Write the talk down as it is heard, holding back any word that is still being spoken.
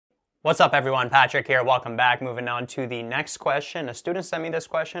What's up everyone, Patrick here, welcome back. Moving on to the next question. A student sent me this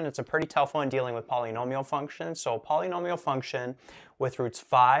question. It's a pretty tough one dealing with polynomial functions. So a polynomial function with roots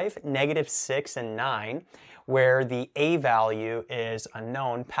 5, -6, and 9, where the a value is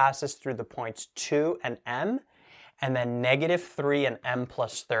unknown, passes through the points 2 and m, and then -3 and m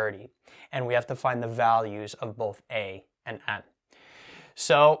plus 30. And we have to find the values of both a and n.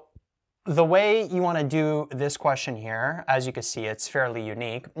 So the way you want to do this question here, as you can see, it's fairly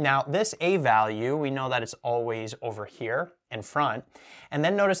unique. Now, this a value, we know that it's always over here in front. And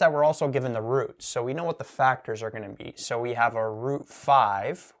then notice that we're also given the roots. So we know what the factors are going to be. So we have our root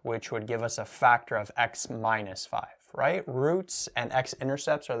 5, which would give us a factor of x minus 5, right? Roots and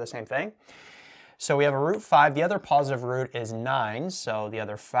x-intercepts are the same thing. So we have a root 5. The other positive root is 9. So the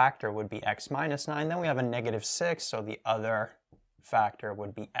other factor would be x minus 9. Then we have a -6. So the other factor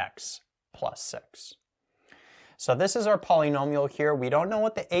would be x plus 6. So this is our polynomial here. We don't know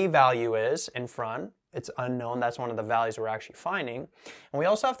what the a value is in front. It's unknown. That's one of the values we're actually finding. And we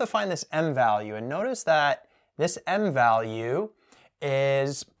also have to find this m value. And notice that this m value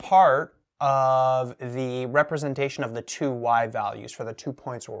is part of the representation of the two y values for the 2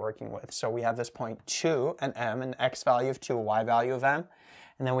 points we're working with. So we have this point 2 and m, an x value of 2, a y value of m.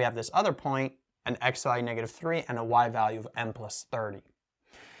 And then we have this other point, an x value -3, and a y value of m plus 30.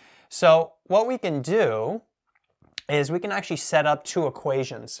 So what we can do is we can actually set up two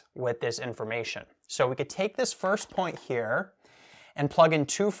equations with this information. So we could take this first point here and plug in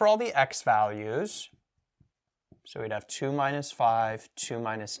 2 for all the x values. So we'd have 2 minus 5, 2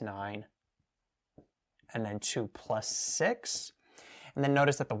 minus 9, and then 2 plus 6. And then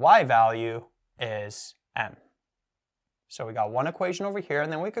notice that the y value is m. So we got one equation over here,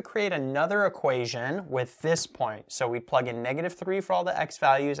 and then we could create another equation with this point. So we plug in -3 for all the x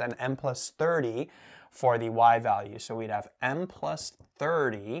values and m plus 30 for the y value. So we'd have m plus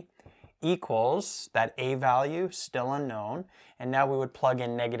 30 equals that a value, still unknown, and now we would plug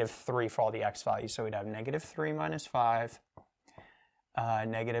in -3 for all the x values. So we'd have -3 minus 5,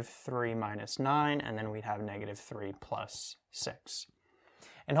 -3 minus 9, and then we'd have -3 plus 6.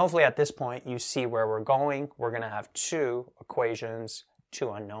 And hopefully at this point you see where we're going. We're going to have two equations,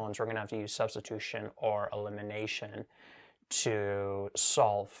 two unknowns. We're going to have to use substitution or elimination to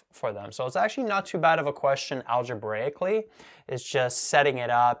solve for them. So it's actually not too bad of a question algebraically. It's just setting it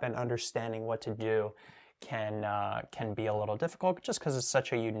up and understanding what to do can be a little difficult just because it's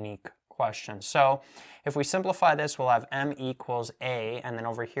such a unique question. So if we simplify this, we'll have m equals a, and then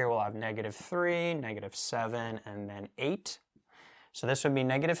over here we'll have -3, -7, and then 8. So this would be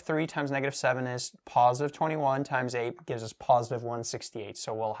 -3 times -7 is positive 21 times 8 gives us positive 168.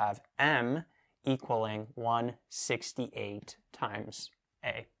 So we'll have m equaling 168 times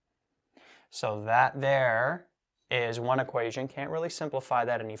a. So that there is one equation. Can't really simplify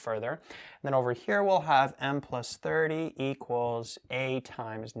that any further. And then over here we'll have m plus 30 equals a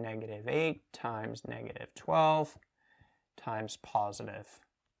times -8 times -12 times positive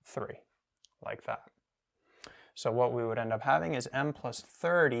 3, like that. So what we would end up having is m plus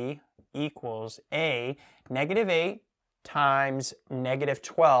 30 equals a. -8 times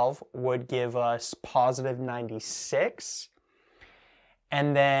 -12 would give us positive 96.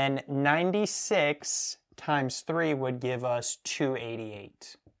 And then 96 times 3 would give us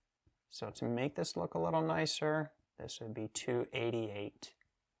 288. So to make this look a little nicer, this would be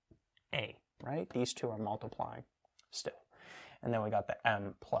 288a, right? These two are multiplying still. And then we got the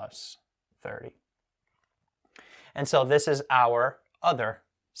m plus 30. And so this is our other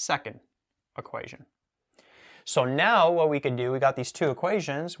second equation. So now what we could do, we got these two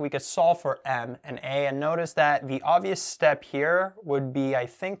equations, we could solve for m and a, and notice that the obvious step here would be, I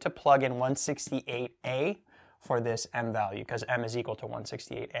think, to plug in 168a for this m value, because m is equal to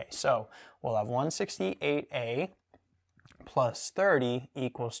 168a. So we'll have 168a plus 30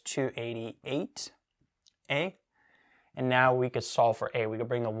 equals 288a. And now we could solve for a. We could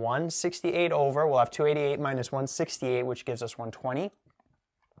bring the 168 over. We'll have 288 minus 168, which gives us 120.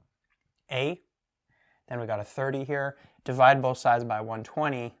 A. Then we got a 30 here. Divide both sides by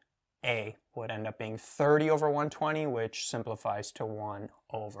 120. A would end up being 30 over 120, which simplifies to 1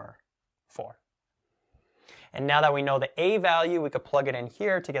 over 4. And now that we know the a value, we could plug it in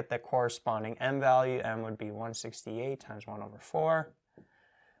here to get the corresponding m value. M would be 168 times 1 over 4.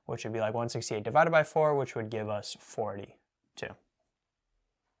 Which would be like 168 divided by 4, which would give us 42.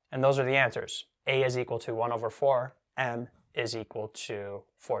 And those are the answers. A is equal to 1 over 4, m is equal to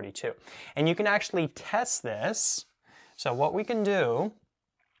 42. And you can actually test this. So what we can do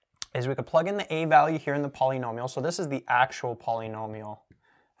is we could plug in the a value here in the polynomial. So this is the actual polynomial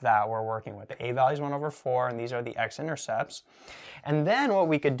that we're working with. The a value is 1 over 4, and these are the x-intercepts. And then what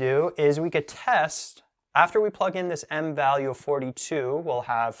we could do is we could test, after we plug in this m value of 42, we'll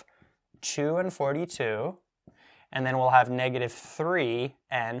have 2 and 42, and then we'll have -3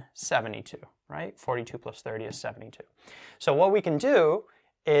 and 72, right? 42 plus 30 is 72. So what we can do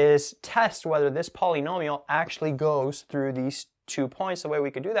is test whether this polynomial actually goes through these 2 points. The way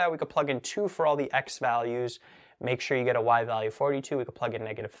we could do that, we could plug in 2 for all the x values, make sure you get a y value of 42. We could plug in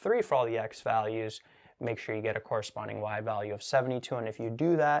 -3 for all the x values, make sure you get a corresponding y value of 72. And if you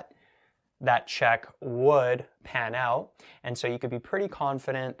do that, that check would pan out. And so you could be pretty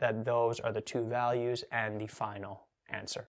confident that those are the 2 values and the final answer.